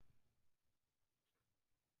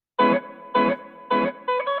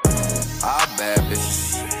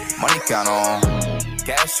Money count on,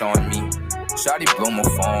 cash on me. Shawty blow my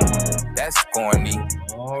phone, that's corny.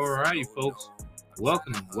 All righty, folks.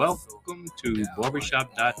 Welcome to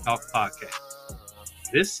Barbershop.talk podcast.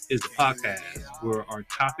 This is the podcast where our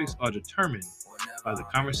topics are determined by the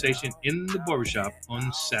conversation in the barbershop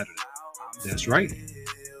on Saturday. That's right.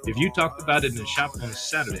 If you talked about it in the shop on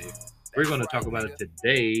Saturday, we're going to talk about it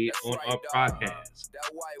today on our podcast.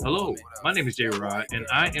 Hello, my name is Jay Rod, and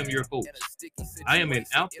I am your host. I am in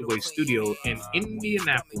Out the Way Studio in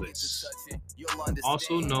Indianapolis,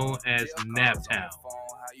 also known as Naptown.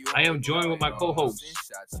 I am joined with my co-host,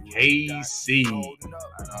 KC.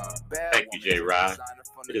 Thank you, Jay Rod.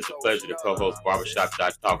 It is a pleasure to co-host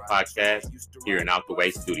Barbershop.talk podcast here in Out the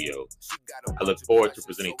Way Studios. I look forward to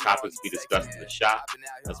presenting topics we discuss in the shop,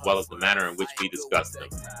 as well as the manner in which we discuss them.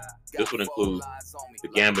 This would include the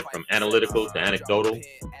gambit from analytical to anecdotal,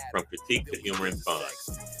 from critique to humor and fun,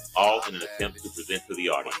 all in an attempt to present to the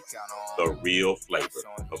audience the real flavor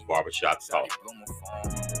of barbershop talk.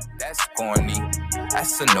 That's corny,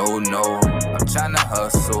 that's a no-no. I'm tryna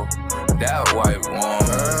hustle, that white one.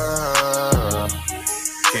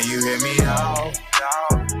 Can you hear me out?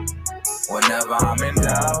 Whenever I'm in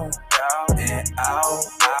doubt, and out.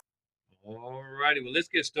 All righty, well, let's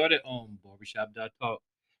get started on Barbershop.talk.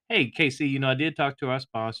 Hey, KC, I did talk to our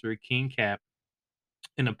sponsor, King Cap,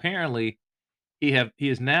 and apparently he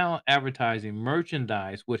is now advertising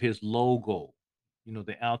merchandise with his logo,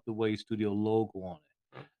 the Out the Way Studio logo on it.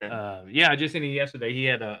 Okay. Yeah, I just seen it yesterday. He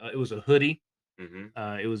had it was a hoodie,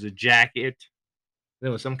 it was a jacket,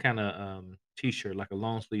 there was some kind of t-shirt, like a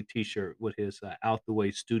long sleeve t-shirt with his Out the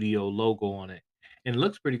Way Studio logo on it, and it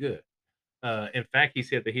looks pretty good. In fact, he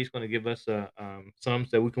said that he's going to give us some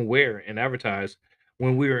that we can wear and advertise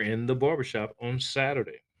when we are in the barbershop on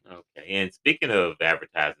Saturday. Okay. And speaking of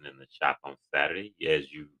advertising in the shop on Saturday,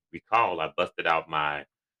 as you recall, I busted out my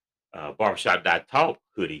Barbershop.talk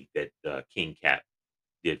hoodie that King Cap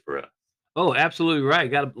did for us. Oh, absolutely right.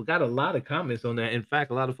 Got a lot of comments on that. In fact,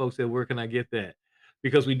 a lot of folks said, "Where can I get that?"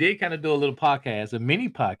 Because we did kind of do a little podcast, a mini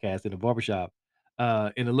podcast in the barbershop,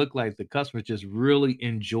 and it looked like the customers just really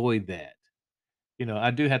enjoyed that.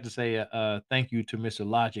 I do have to say thank you to Mr.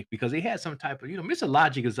 Logic because he had some type of, Mr.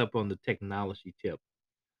 Logic is up on the technology tip.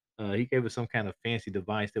 He gave us some kind of fancy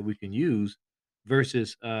device that we can use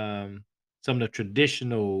versus some of the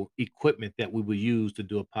traditional equipment that we would use to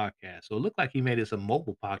do a podcast. So it looked like he made us a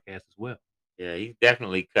mobile podcast as well. Yeah, he's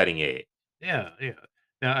definitely cutting edge. Yeah, yeah.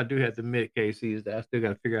 Now I do have to admit, Casey, is that I still got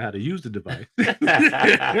to figure out how to use the device because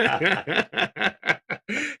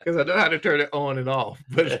I know how to turn it on and off,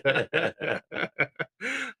 but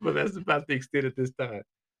but that's about the extent at this time.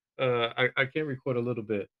 I can record a little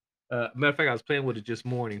bit. Matter of fact, I was playing with it just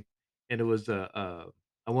morning, and it was I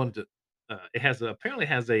wanted to. It apparently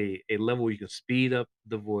has a level where you can speed up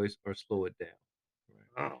the voice or slow it down.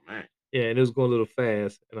 Right. Oh man. Yeah, and it was going a little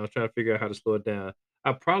fast, and I was trying to figure out how to slow it down.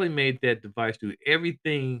 I probably made that device do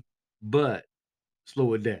everything but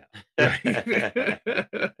slow it down. Right?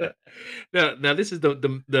 Now this is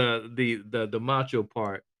the macho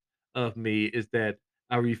part of me is that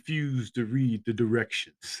I refuse to read the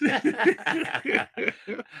directions.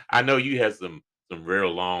 I know you had some real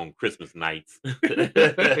long Christmas nights.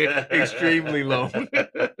 Extremely long.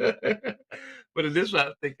 But in this one,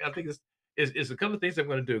 I think it's a couple of things I'm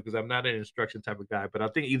going to do because I'm not an instruction type of guy. But I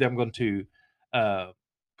think either I'm going to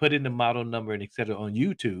put in the model number and etc. on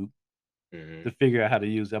YouTube Mhm. to figure out how to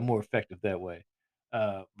use it. I'm more effective that way.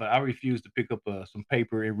 But I refuse to pick up some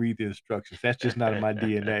paper and read the instructions. That's just not in my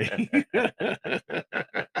DNA.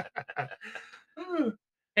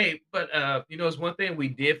 Hey, but it's one thing we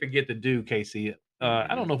did forget to do, Casey.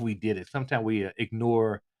 I don't know if we did it. Sometimes we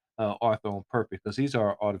ignore Arthur on purpose because he's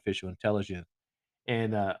our artificial intelligence,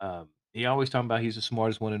 and he always talking about he's the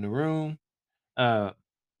smartest one in the room. Uh,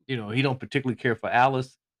 he don't particularly care for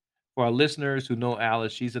Alice. For our listeners who know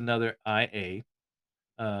Alice, she's another IA,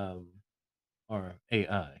 um, or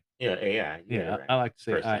AI. Yeah, AI. Yeah, Right. I like to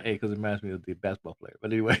say Person. IA because it reminds me of the basketball player.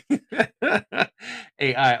 But anyway,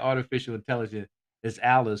 AI, artificial intelligence, is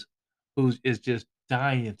Alice, who is just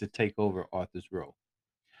dying to take over Arthur's role.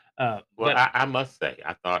 Well, But I must say,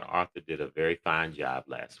 I thought Arthur did a very fine job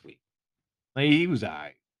last week. he was all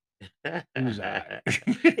right. He was all right.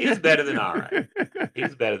 He was better than all right. He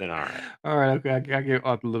was better than all right. All right, okay, I give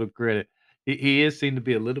Arthur a little credit. He is seemed to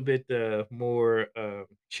be a little bit more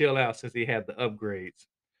chill out since he had the upgrades.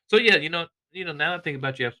 So yeah, now I think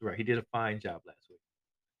about you, absolutely right. He did a fine job last week.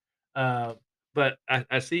 Uh, but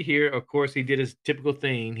I see here, of course, he did his typical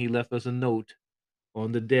thing. He left us a note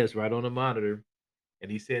on the desk, right on the monitor,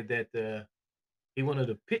 and he said that he wanted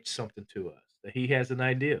to pitch something to us. That he has an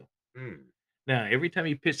idea. Hmm. Now, every time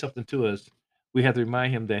he pitches something to us, we have to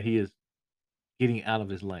remind him that he is getting out of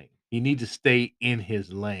his lane. He needs to stay in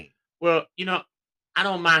his lane. Well, I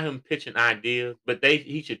don't mind him pitching ideas, but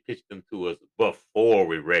he should pitch them to us before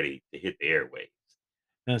we're ready to hit the airwaves.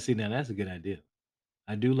 Now, see, now that's a good idea.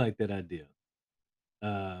 I do like that idea.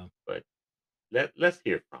 But let's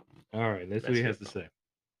hear from him. All right, let's see what Let's he hear has to from say.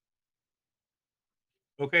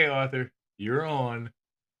 Okay, Arthur, you're on.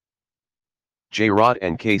 J-Rod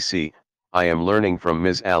and KC, I am learning from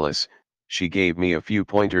Ms. Alice. She gave me a few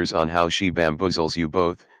pointers on how she bamboozles you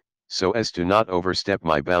both, so as to not overstep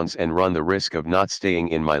my bounds and run the risk of not staying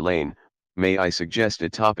in my lane. May I suggest a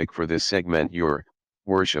topic for this segment, your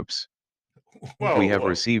worships? Whoa, We have whoa.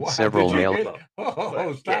 received Wow, several did you mail. hit? Oh,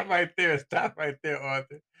 But, stop yeah. right there. Stop right there,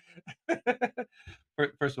 Arthur.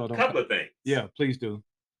 First of all, A don't. couple of things. Yeah, please do.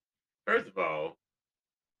 First of all,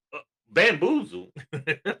 bamboozle.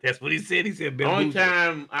 That's what he said. He said The only bamboozle.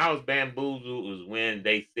 time I was bamboozled was when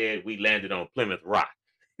they said we landed on Plymouth Rock.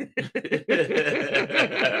 That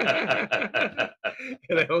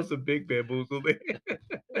was a big bamboozle there.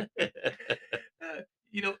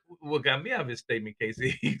 What got me out of his statement,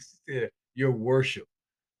 Casey? He said, "Your worship."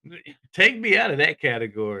 Take me out of that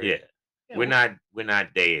category. Yeah, we're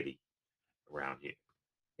not deity around here.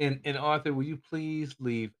 And Arthur, will you please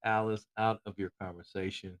leave Alice out of your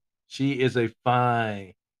conversation? She is a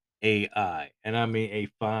fine AI, and I mean a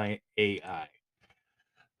fine AI.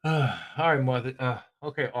 All right, Martha.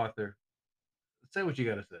 Okay, Arthur, say what you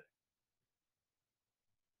got to say.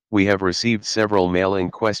 We have received several mail-in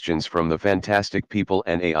questions from the fantastic people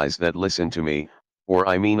and AIs that listen to me, or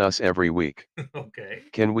I mean us, every week. Okay.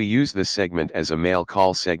 Can we use this segment as a mail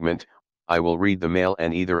call segment? I will read the mail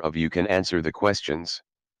and either of you can answer the questions.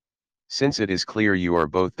 Since it is clear you are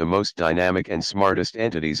both the most dynamic and smartest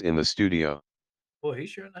entities in the studio. Boy, he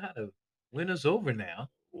sure know how to win us over now.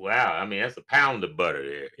 Wow, I mean that's a pound of butter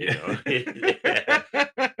there.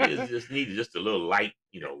 It just needs just a little light,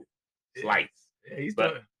 slice. Yeah, he's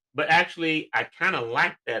But actually, I kind of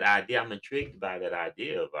like that idea. I'm intrigued by that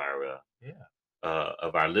idea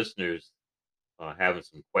of our listeners having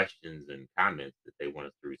some questions and comments that they want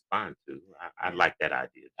us to respond to. I like that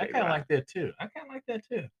idea. I kind of like that too.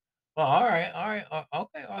 Well, all right.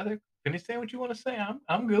 Okay, Arthur, finish saying what you want to say.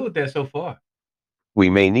 I'm good with that so far. We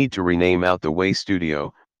may need to rename Out the Way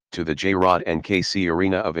Studio to the J-Rod and KC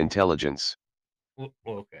Arena of Intelligence. Well,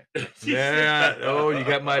 okay. Yeah. Oh, you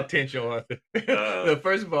got my attention, Arthur.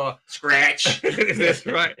 First of all, scratch. That's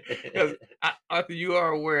right. Because Arthur, you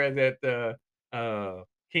are aware that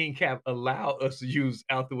King Cap allowed us to use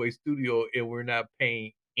Out the Way Studio, and we're not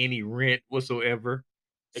paying any rent whatsoever.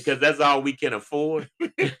 Because that's all we can afford.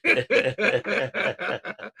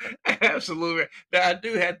 Absolutely. Now, I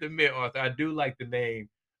do have to admit, Arthur, I do like the name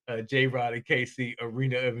J-Rod and KC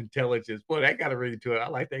Arena of Intelligence. Boy, that got a ring to it. I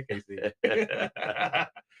like that, KC.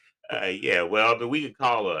 Yeah, well, but we could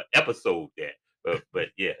call an episode that. But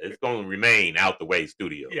yeah, it's going to remain Out the Way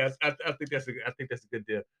Studio. Yes, I think that's a good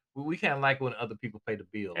deal. We kind of like when other people pay the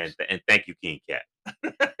bills. And thank you, King Cat.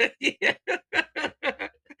 Yeah.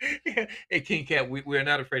 Hey, King Cat, we're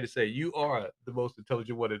not afraid to say you are the most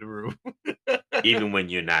intelligent one in the room. Even when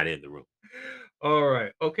you're not in the room. All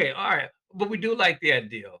right. Okay. All right. But we do like the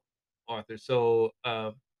idea, Arthur. So,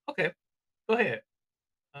 okay. Go ahead.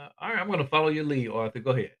 All right. I'm going to follow your lead, Arthur.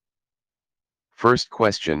 Go ahead. First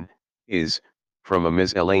question is from a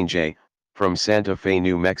Ms. Elaine J. from Santa Fe,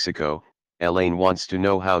 New Mexico. Elaine wants to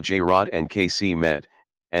know how J-Rod and KC met,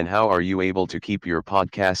 and how are you able to keep your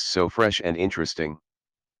podcasts so fresh and interesting?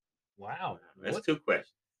 Wow. That's two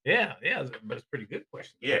questions. Yeah, but it's a pretty good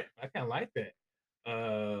question. Yeah. I kind of like that.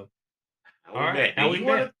 All right. Now, you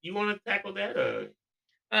want to tackle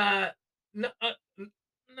that?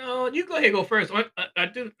 No, you go ahead and go first. I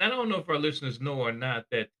don't know if our listeners know or not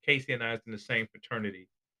that Casey and I is in the same fraternity,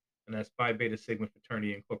 and that's Phi Beta Sigma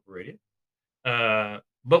Fraternity Incorporated.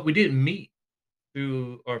 But we didn't meet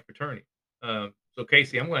through our fraternity. So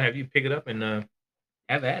Casey, I'm going to have you pick it up and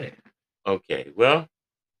have at it. Okay. Well,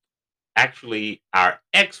 actually, our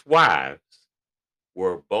ex-wives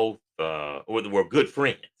were both were good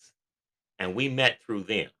friends, and we met through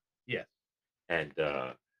them. Yes. And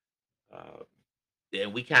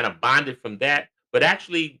we kind of bonded from that. But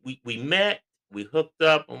actually, we met, we hooked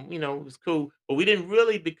up, and it was cool. But we didn't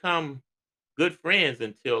really become good friends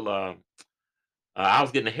until I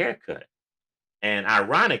was getting a haircut. And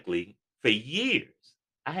ironically, for years,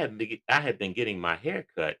 I had been getting my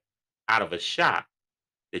haircut out of a shop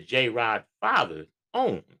that J-Rod father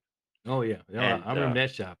owned. Oh yeah, And, I remember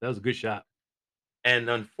that shop. That was a good shop. And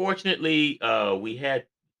unfortunately, we had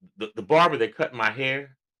the barber that cut my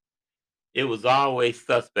hair. it was always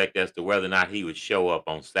suspect as to whether or not he would show up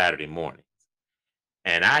on Saturday morning.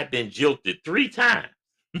 And I'd been jilted 3 times,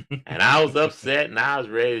 and I was upset, and I was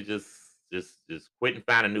ready to just quit and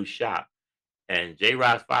find a new shop. And J.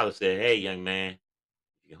 Rod's father said, "Hey, young man,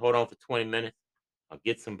 you can hold on for 20 minutes. I'll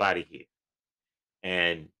get somebody here."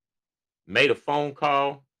 And made a phone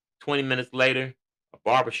call. 20 minutes later, a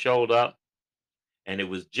barber showed up, and it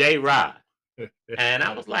was J. Rod. And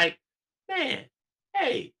I was like, "Man,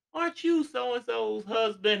 hey, aren't you so and so's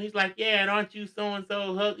husband?" He's like, "Yeah, and aren't you so and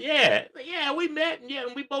so's husband?" "Yeah, yeah, we met, and yeah,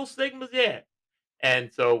 and we both Sigmas, yeah."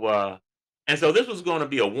 And so this was going to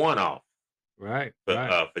be a one-off Right,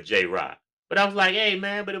 right. for J. Rod. But I was like, "Hey,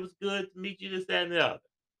 man, but it was good to meet you, this, that, and the other."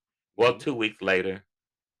 Well, 2 weeks later,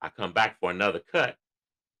 I come back for another cut,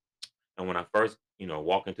 and when I first,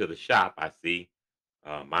 walk into the shop, I see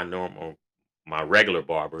my my regular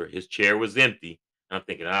barber. His chair was empty. I'm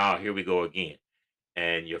thinking, "Oh, here we go again."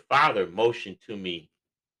 And your father motioned to me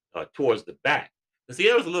towards the back. And see,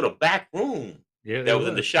 there was a little back room Yeah, that it was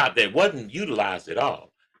in the was. shop that wasn't utilized at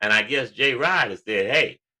all. And I guess Jay Ryder said,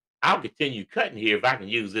 "Hey, I'll continue cutting here if I can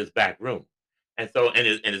use this back room." And so, and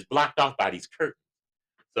it's blocked off by these curtains.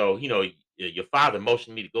 So, your father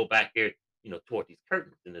motioned me to go back there, toward these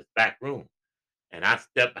curtains in this back room. And I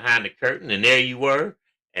stepped behind the curtain, and there you were.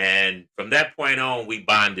 And from that point on, we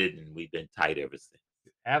bonded, and we've been tight ever since.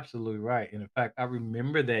 Absolutely right. And in fact, I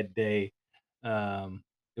remember that day.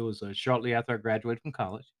 It was shortly after I graduated from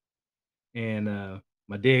college, and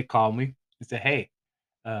my dad called me and said, "Hey,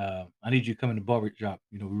 I need you to come in the barber shop.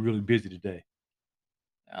 We're really busy today."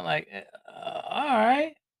 I'm like, "All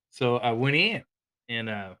right." So I went in,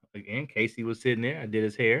 and again, Casey was sitting there. I did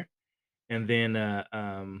his hair, and then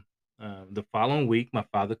the following week, my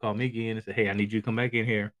father called me again and said, "Hey, I need you to come back in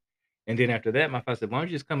here." And then after that, my father said, "Why don't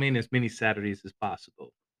you just come in as many Saturdays as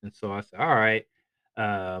possible?" And so I said, "All right."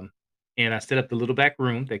 Um, and I set up the little back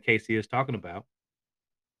room that Casey is talking about.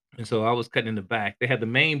 And so I was cutting in the back. They had the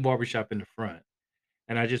main barbershop in the front.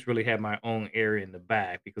 And I just really had my own area in the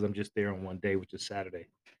back because I'm just there on one day, which is Saturday.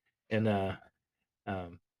 And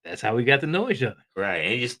that's how we got to know each other. Right,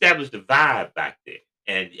 and you established a vibe back there,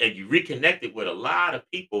 and you reconnected with a lot of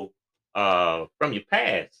people from your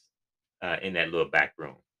past in that little back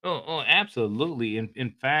room. Oh, absolutely.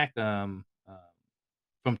 In fact, from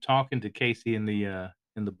talking to Casey in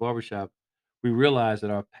the barbershop, we realized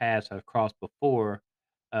that our paths had crossed before,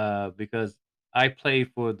 because I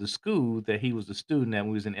played for the school that he was a student at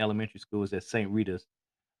when we was in elementary school. It was at St. Rita's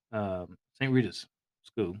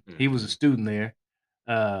school. He was a Hmm. student there,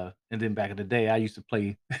 and then back in the day, I used to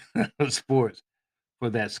play sports for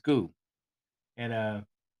that school, and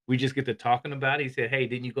we just get to talking about it. He said, "Hey,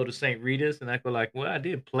 didn't you go to St. Rita's?" And I go like, "Well, I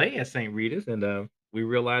did play at St. Rita's," and we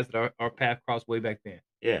realized that our path crossed way back then.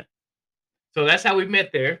 Yeah, So that's how we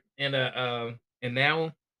met there, and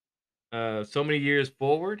now, so many years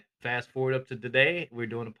forward, fast forward up to today, we're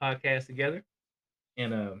doing a podcast together,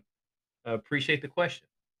 and I appreciate the question.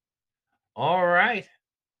 All right,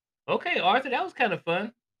 okay, Arthur, that was kind of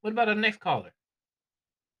fun. What about our next caller?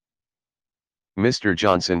 Mr.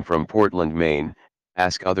 Johnson from Portland, Maine,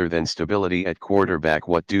 ask other than stability at quarterback,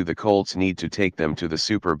 what do the Colts need to take them to the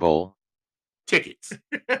Super Bowl? tickets.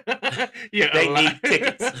 Yeah, a They lot. need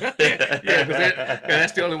tickets. Yeah, because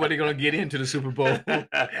that's the only way they're going to get into the Super Bowl is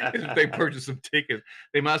if they purchase some tickets.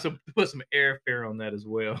 They might as well put some airfare on that as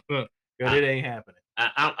well, because it ain't happening.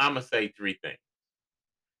 I'm gonna say three things.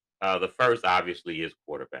 The first, obviously, is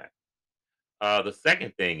quarterback. The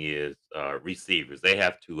second thing is receivers. They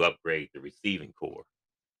have to upgrade the receiving core,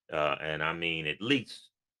 and I mean at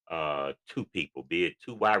least two people, be it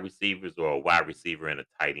two wide receivers or a wide receiver and a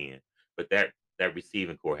tight end. But that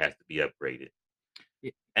receiving core has to be upgraded.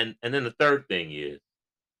 Y- And then the third thing is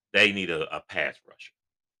they need a pass rusher.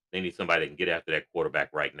 They need somebody that can get after that quarterback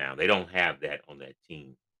right now. They don't have that on that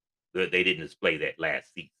team. They didn't display that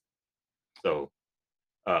last season. So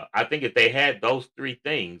I think if they had those three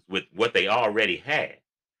things with what they already had,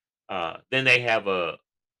 then they have a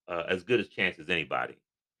as good a chance as anybody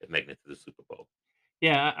at making it to the Super Bowl.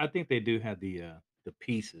 Yeah, I think they do have the uh,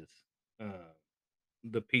 pieces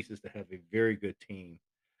to have a very good team.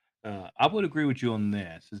 I would agree with you on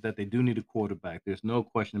this, is that they do need a quarterback. There's no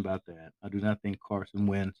question about that. I do not think Carson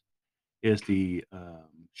Wentz is the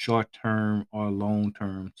short term or long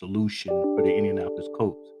term solution for the Indianapolis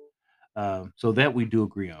Colts. So that we do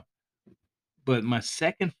agree on. But my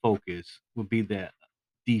second focus would be that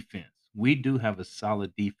defense. We do have a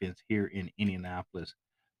solid defense here in Indianapolis,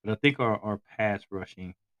 but I think our pass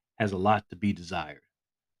rushing has a lot to be desired.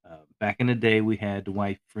 Back in the day, we had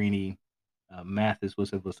Dwight Freeney. Mathis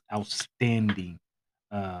was outstanding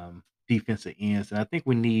defensive ends, and I think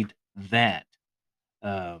we need that.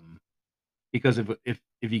 Because if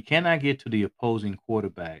you cannot get to the opposing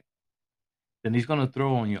quarterback, then he's going to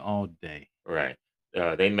throw on you all day. Right.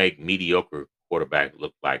 They make mediocre quarterbacks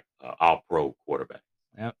look like all-pro quarterbacks.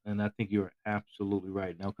 Yep, and I think you're absolutely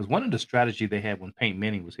right. Now, because one of the strategies they had when Peyton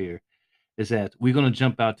Manning was here is that we're going to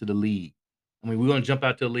jump out to the lead. I mean, we're going to jump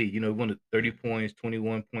out to the lead. We want a 30 points,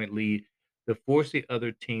 21-point lead to force the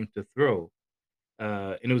other team to throw.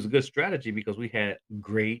 And it was a good strategy because we had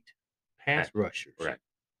great pass rushers. Right.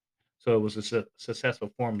 So it was a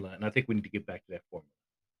successful formula, and I think we need to get back to that formula.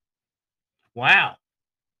 Wow.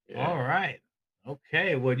 Yeah. All right.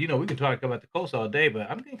 Okay. Well, we can talk about the Colts all day,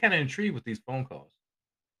 but I'm getting kind of intrigued with these phone calls.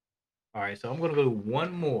 All right, so I'm going to go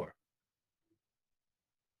one more.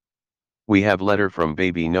 We have letter from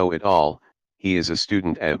Baby Know It All. He is a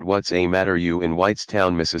student at What's a Matter U in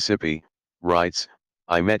Whitestown, Mississippi, writes,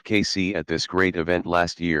 I met KC at this great event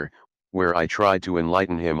last year, where I tried to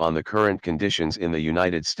enlighten him on the current conditions in the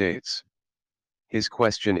United States. His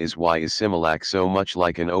question is, why is Similac so much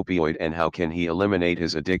like an opioid and how can he eliminate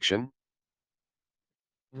his addiction?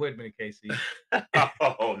 Wait a minute, KC.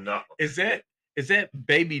 Oh, no. Is that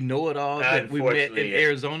Baby Know It All that we met in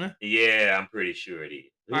Arizona? Yeah, I'm pretty sure it is.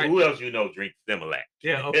 All Who else drinks Similac?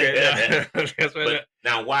 Yeah, okay. That's right.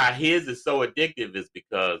 Now, why his is so addictive is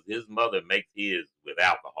because his mother makes his with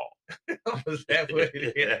alcohol. Is that what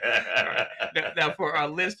it is? Right. Now, for our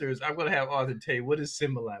listeners, I'm going to have Arthur tell you what is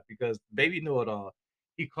Similac, because Baby Know It All,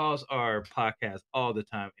 he calls our podcast all the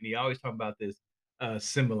time, and he always talking about this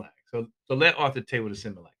Similac. So let Arthur tell you what a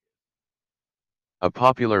Similac is. A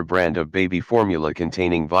popular brand of baby formula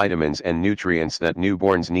containing vitamins and nutrients that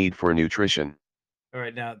newborns need for nutrition. All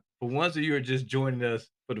right, now, for ones of you who are just joining us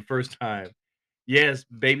for the first time, yes,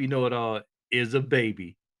 Baby Know It All is a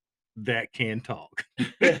baby that can talk. But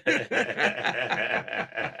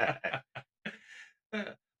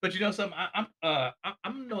you know something, I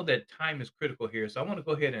know that time is critical here, so I want to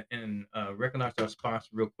go ahead and recognize our sponsor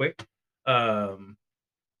real quick. Let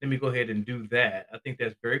me go ahead and do that. I think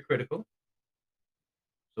that's very critical.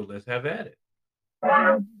 So let's have at it.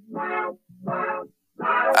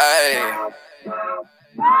 Hey,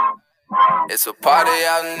 it's a party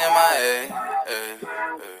out in MIA.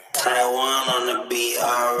 Taiwan on the beat,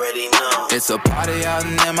 already know. It's a party out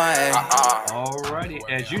in MIA. Alrighty,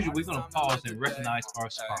 as usual, we're going to pause and recognize our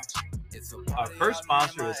sponsor. Our first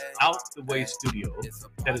sponsor is Out the Way Studio,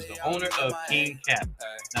 that is the owner of King Cap.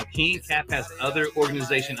 Now, King Cap has other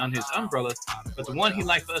organizations under his umbrella, but the one he'd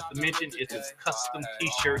like for us to mention is his custom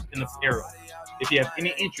t-shirts and apparel. If you have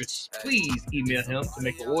any interest, please email him to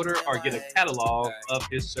make an order or get a catalog of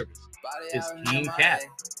his service. It's King Cap,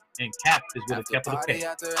 and Cap is with a capital K.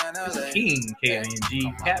 It's King,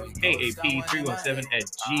 K-I-N-G, Cap, K-A-P,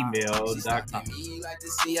 317@gmail.com.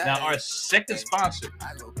 Now, our second sponsor,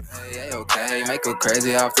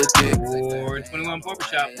 421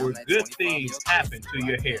 Barbershop, where good things happen to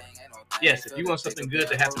your hair. Yes, if you want something good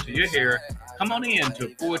to happen to your hair, come on in to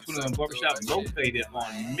 421 Barbershop, located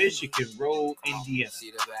on Michigan Road, Indiana.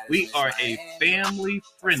 We are a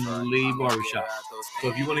family-friendly barbershop. So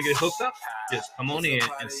if you want to get hooked up, just come on in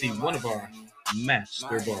and see one of our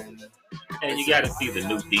master barbers. And you got to see the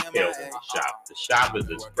new details in the shop. The shop is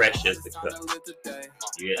as fresh as the cut.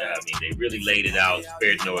 Yeah, I mean, they really laid it out,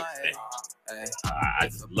 spared no expense. I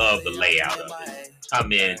just love the layout of it.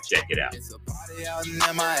 Come in, check it out.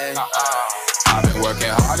 I've been working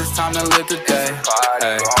hard, it's time to live today.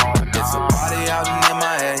 It's a party out in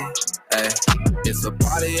MIA. It's a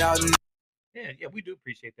party out in. Yeah, we do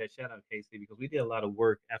appreciate that. Shout out Casey, because we did a lot of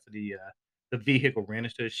work after the vehicle ran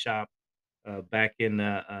into the shop back in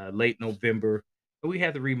late November. We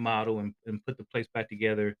had to remodel and put the place back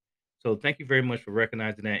together. So thank you very much for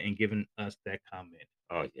recognizing that and giving us that comment.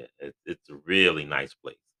 Oh, yeah. It's a really nice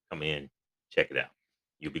place. Come in, check it out.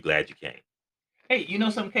 You'll be glad you came. Hey, you know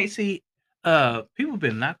something, Casey? People have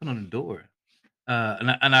been knocking on the door.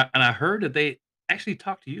 And I heard that they actually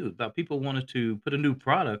talked to you about people wanted to put a new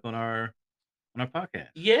product on our podcast.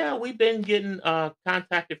 Yeah, we've been getting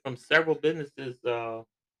contacted from several businesses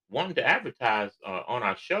wanting to advertise on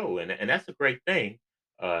our show, and that's a great thing.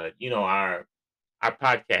 Our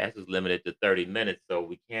podcast is limited to 30 minutes, so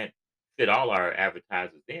we can't fit all our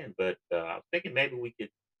advertisers in. But I was thinking maybe we could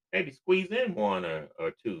squeeze in one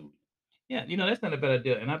or two. Yeah, that's not a bad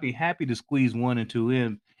idea, and I'd be happy to squeeze 1 and 2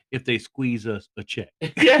 in if they squeeze us a check.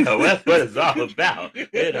 Yeah, well, that's what it's all about.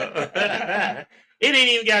 It ain't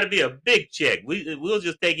even got to be a big check. We'll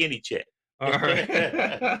just take any check. All right.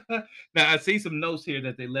 Now I see some notes here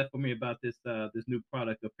that they left for me about this new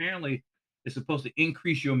product. Apparently, it's supposed to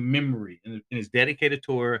increase your memory, and it's dedicated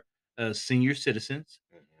toward senior citizens.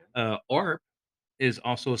 ARP is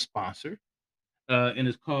also a sponsor, and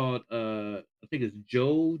it's called I think it's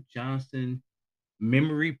Joe Johnson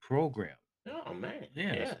Memory Program. Oh man,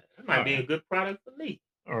 Yes. yeah, that might All be a right. good product for me.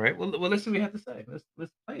 All right. Well, let's see what we have to say.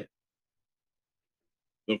 Let's play it.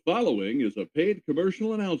 The following is a paid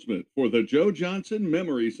commercial announcement for the Joe Johnson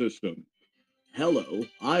Memory System. Hello,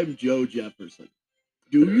 I'm Joe Jefferson.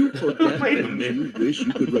 Do you forget Wait a things you minute. wish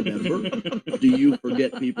you could remember? Do you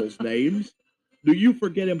forget people's names? Do you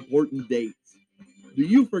forget important dates? Do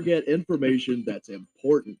you forget information that's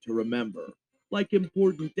important to remember, like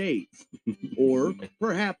important dates? Or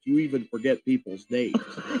perhaps you even forget people's names.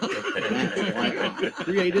 That's why I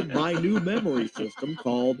created my new memory system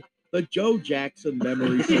called the Joe Jackson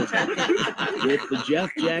Memory System. With the Jeff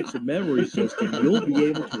Jackson Memory System, you'll be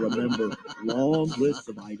able to remember long lists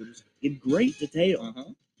of items in great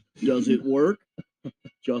detail. Does it work?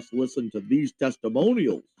 Just listen to these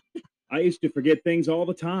testimonials. I used to forget things all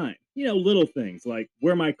the time. You know, little things like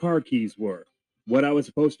where my car keys were, what I was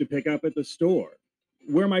supposed to pick up at the store,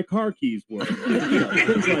 where my car keys were,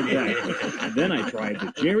 things like that. And then I tried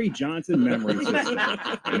the Jerry Johnson Memory System.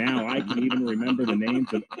 And now I can even remember the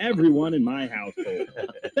names of everyone in my household.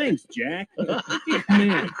 Thanks, Jack.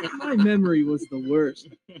 Man, my memory was the worst.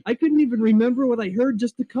 I couldn't even remember what I heard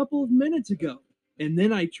just a couple of minutes ago. And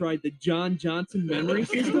then I tried the John Johnson Memory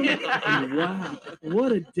System, and wow,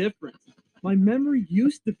 what a difference. My memory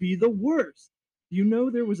used to be the worst. You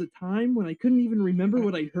know, there was a time when I couldn't even remember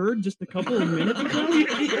what I heard just a couple of minutes ago?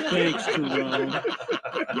 Thanks, Jerome.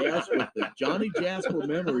 Yes, with the Johnny Jasper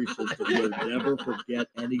Memory System, you'll never forget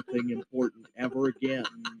anything important ever again.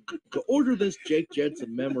 To order this Jake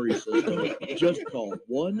Jensen Memory System, just call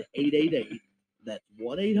 1-888. That's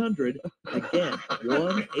 1-800, again,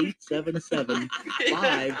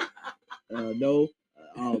 1-877-5,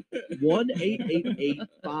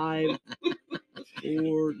 1-888-5,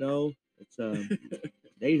 or no, it's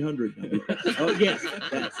 800 number. Oh, yes,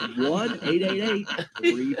 that's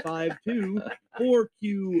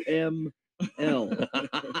 1-888-352-4QML.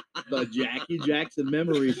 The Jackie Jackson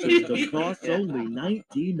Memory System costs only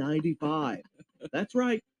 $19.95. That's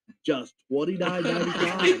right, just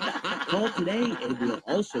 $29.95. Call today and we'll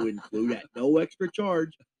also include at no extra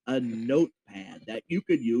charge a notepad that you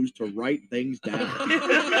could use to write things down.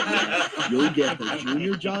 You'll get the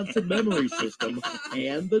Junior Johnson Memory System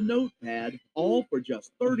and the notepad all for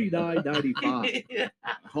just $39.95.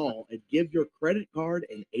 Call and give your credit card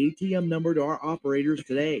and ATM number to our operators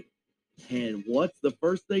today. And what's the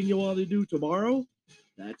first thing you want to do tomorrow?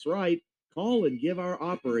 That's right. Call and give our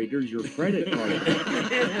operators your credit card.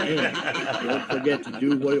 And don't forget to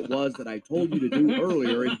do what it was that I told you to do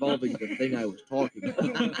earlier involving the thing I was talking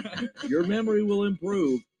about. Your memory will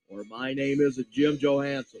improve, or my name isn't Jim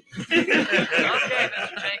Johansson. Okay,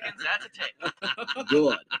 Mr. Jenkins, that's a tape.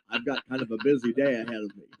 Good. I've got kind of a busy day ahead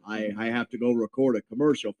of me. I have to go record a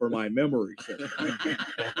commercial for my memory system.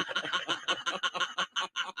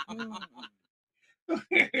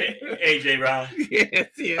 AJ Rod, Yes,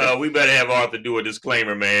 yes. we better have Arthur do a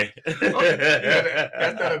disclaimer, man. That's not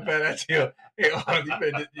a bad idea. Hey,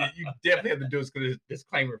 you definitely have to do a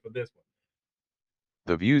disclaimer for this one.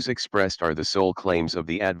 The views expressed are the sole claims of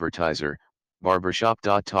the advertiser.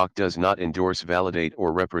 Barbershop.talk does not endorse, validate,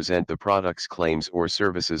 or represent the products, claims, or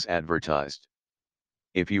services advertised.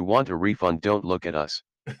 If you want a refund, don't look at us.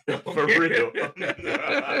 For real.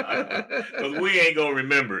 Because we ain't going to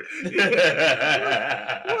remember it.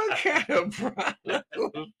 What kind of product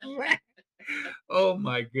was that? Oh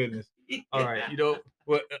my goodness. All right. You know,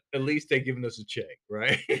 well, at least they're giving us a check,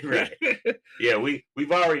 right? Right. Yeah, we've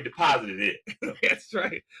already deposited it. That's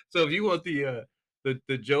right. So if you want the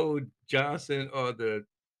Joe Johnson or the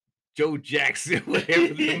Joe Jackson,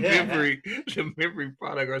 whatever the memory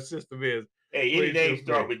product or system is. Hey, any name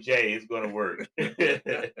start with J, it's going to work.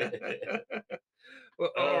 Well,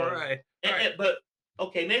 all right. But,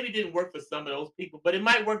 okay, maybe it didn't work for some of those people, but it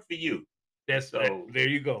might work for you. That's So, right. There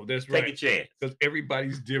you go. That's right. Take a chance. Because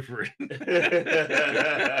everybody's different.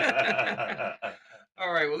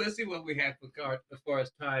 All right. Well, let's see what we have as far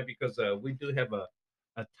as time, because we do have a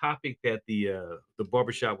topic that the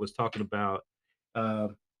barbershop was talking about.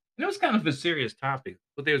 And it was kind of a serious topic,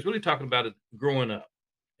 but they was really talking about it growing up.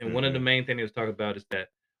 And one of the main things they was talking about is that,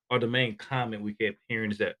 or the main comment we kept hearing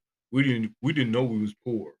is that we didn't know we was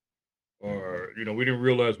poor, or we didn't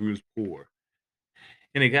realize we was poor.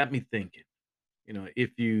 And it got me thinking,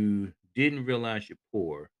 if you didn't realize you're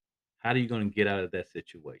poor, how are you going to get out of that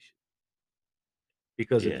situation?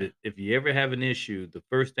 Because Yeah. if you ever have an issue, the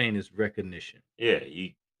first thing is recognition. Yeah,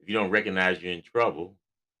 if you don't recognize you're in trouble,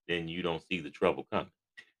 then you don't see the trouble coming.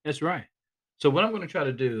 That's right. So what I'm going to try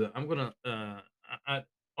to do, I'm going to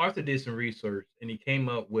Arthur did some research and he came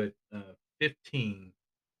up with 15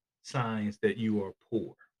 signs that you are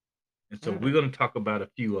poor. And so we're going to talk about a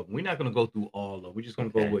few of them. We're not going to go through all of them. We're just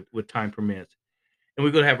going to go with time permits. And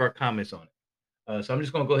we're going to have our comments on it. So I'm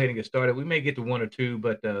just going to go ahead and get started. We may get to one or two,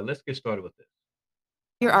 but let's get started with this.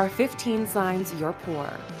 Here are 15 signs you're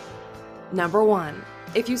poor. Number 1.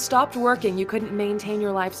 If you stopped working, you couldn't maintain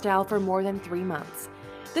your lifestyle for more than 3 months.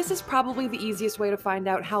 This is probably the easiest way to find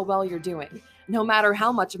out how well you're doing, no matter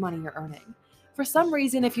how much money you're earning. For some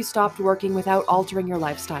reason, if you stopped working without altering your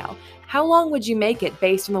lifestyle, how long would you make it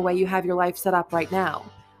based on the way you have your life set up right now?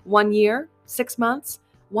 1 year? 6 months?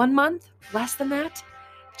 1 month? Less than that?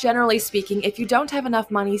 Generally speaking, if you don't have enough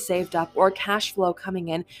money saved up or cash flow coming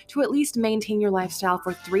in to at least maintain your lifestyle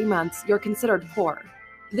for 3 months, you're considered poor.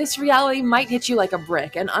 This reality might hit you like a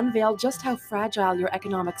brick and unveil just how fragile your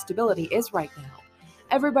economic stability is right now.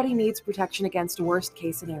 Everybody needs protection against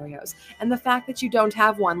worst-case scenarios, and the fact that you don't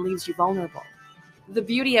have one leaves you vulnerable. The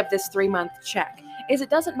beauty of this 3-month check is it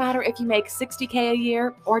doesn't matter if you make $60K a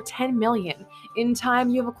year or $10 million. In time,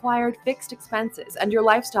 you've acquired fixed expenses, and your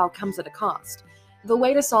lifestyle comes at a cost. The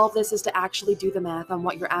way to solve this is to actually do the math on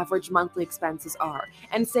what your average monthly expenses are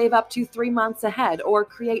and save up to 3 months ahead or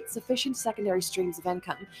create sufficient secondary streams of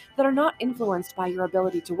income that are not influenced by your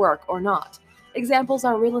ability to work or not. Examples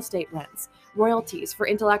are real estate rents, royalties for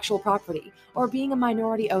intellectual property, or being a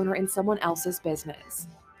minority owner in someone else's business.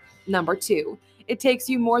 Number 2, it takes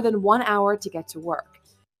you more than 1 hour to get to work.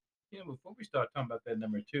 Before we start talking about that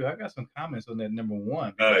number 2, I got some comments on that number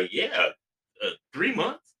 1. 3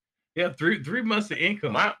 months. Yeah, three months of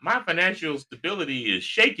income. My financial stability is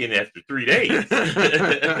shaking after 3 days.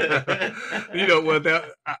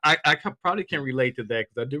 I probably can relate to that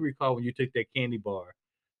because I do recall when you took that candy bar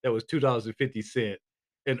that was $2.50,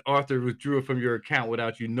 and Arthur withdrew it from your account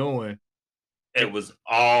without you knowing. It was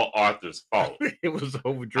all Arthur's fault. It was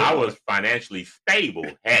overdrawn. I was financially stable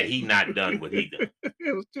had he not done what he done.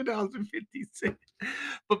 It was $2.50.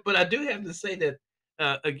 But I do have to say that.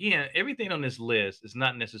 Again, everything on this list is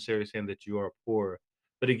not necessarily saying that you are poor,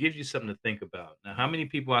 but it gives you something to think about. Now, how many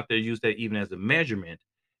people out there use that even as a measurement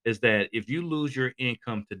is that if you lose your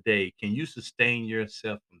income today, can you sustain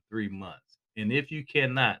yourself for 3 months? And if you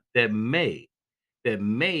cannot, that may be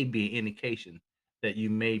an indication that you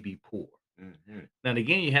may be poor. Mm-hmm. Now,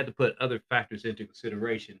 again, you had to put other factors into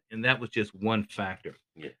consideration, and that was just one factor.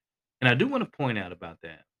 Yeah. And I do want to point out about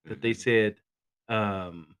that they said,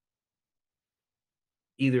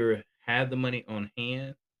 either have the money on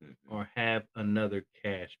hand or have another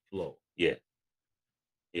cash flow. Yes.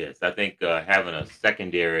 I think having a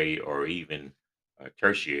secondary or even a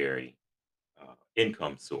tertiary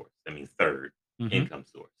income source, third income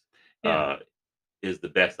source, is the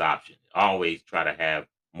best option. Always try to have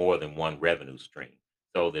more than one revenue stream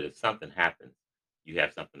so that if something happens, you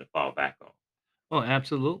have something to fall back on. Oh,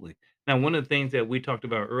 absolutely. Now, one of the things that we talked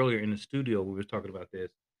about earlier in the studio, we were talking about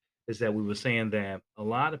this, is that we were saying that a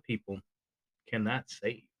lot of people cannot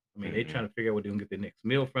save. They're trying to figure out where they're going to get their next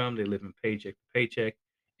meal from. They live in paycheck to paycheck,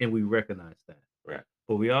 and we recognize that. Right.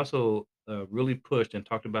 But we also really pushed and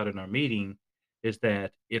talked about in our meeting is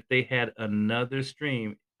that if they had another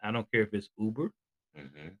stream, I don't care if it's Uber,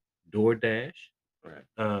 DoorDash,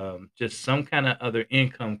 just some kind of other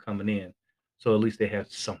income coming in, so at least they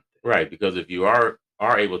have something. Right, because if you are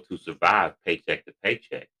able to survive paycheck to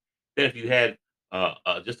paycheck, then if you had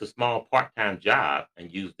just a small part-time job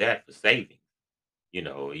and use that for savings,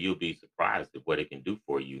 you'll be surprised at what it can do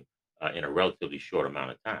for you in a relatively short amount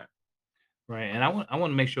of time. Right, and I want to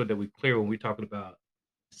make sure that we're clear when we're talking about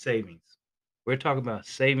savings. We're talking about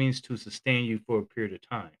savings to sustain you for a period of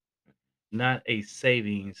time, not a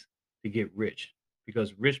savings to get rich,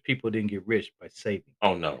 because rich people didn't get rich by saving.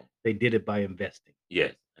 Oh, no. They did it by investing.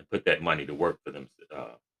 Yes, and put that money to work for them.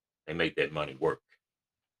 They make that money work.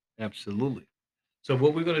 Absolutely. So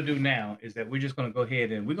what we're going to do now is that we're just going to go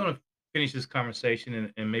ahead and we're going to finish this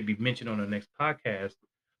conversation and maybe mention on the next podcast,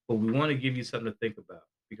 but we want to give you something to think about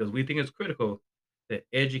because we think it's critical to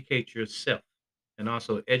educate yourself and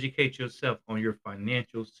also educate yourself on your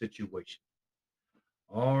financial situation.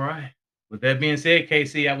 All right. With that being said,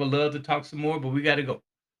 Casey, I would love to talk some more, but we got to go.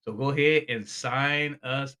 So go ahead and sign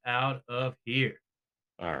us out of here.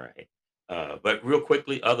 All right. But real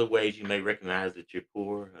quickly, other ways you may recognize that you're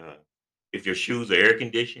poor. If your shoes are air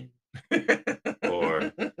conditioned,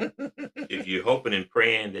 or if you're hoping and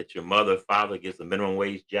praying that your mother or father gets a minimum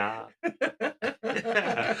wage job.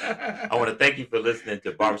 I want to thank you for listening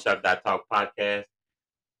to Barbershop.Talk podcast.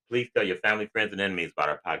 Please tell your family, friends, and enemies about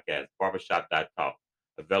our podcast, Barbershop.Talk,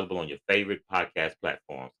 available on your favorite podcast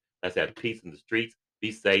platforms. Let's have peace in the streets.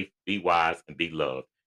 Be safe, be wise, and be loved.